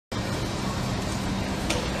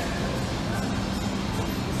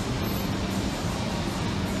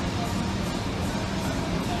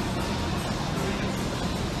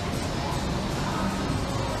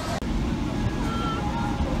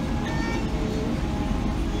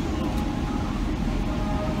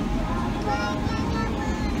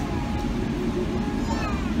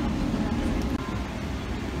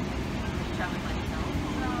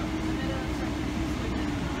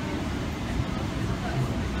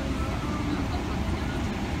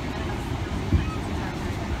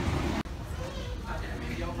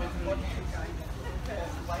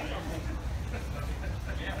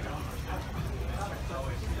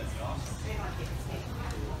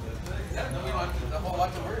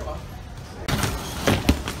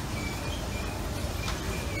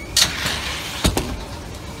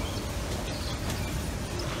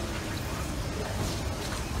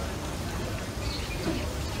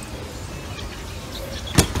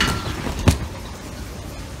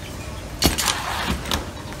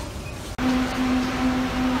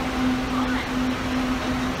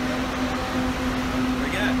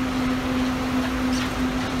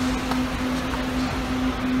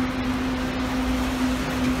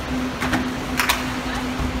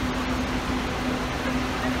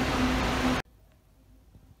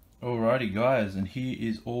Alrighty guys, and here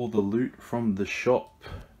is all the loot from the shop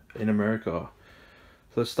in America.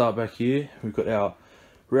 So let's start back here. We've got our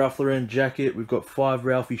Ralph Lauren jacket, we've got 5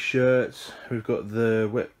 Ralphie shirts, we've got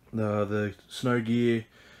the snow gear,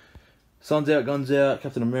 Sun's Out, Guns Out,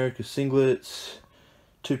 Captain America singlets,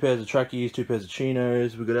 2 pairs of trackies, 2 pairs of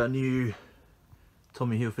chinos. We've got our new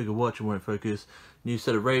Tommy Hilfiger watch, it won't focus, new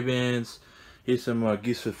set of Ray-Bans. Here's some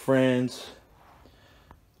gifts for friends.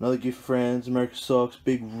 Another gift for friends, America socks,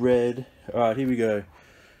 big red. Alright, here we go.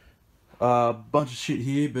 Bunch of shit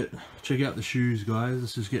here, but check out the shoes, guys.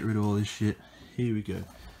 Let's just get rid of all this shit. Here we go.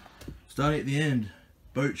 Starting at the end,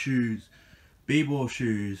 boat shoes, b-ball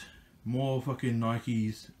shoes, more fucking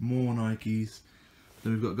Nikes, more Nikes.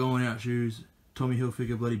 Then we've got going out shoes, Tommy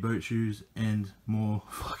Hilfiger bloody boat shoes, and more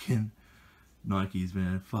fucking Nikes,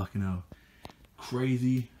 man. Fucking hell.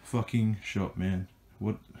 Crazy fucking shop, man.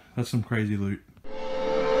 What? That's some crazy loot.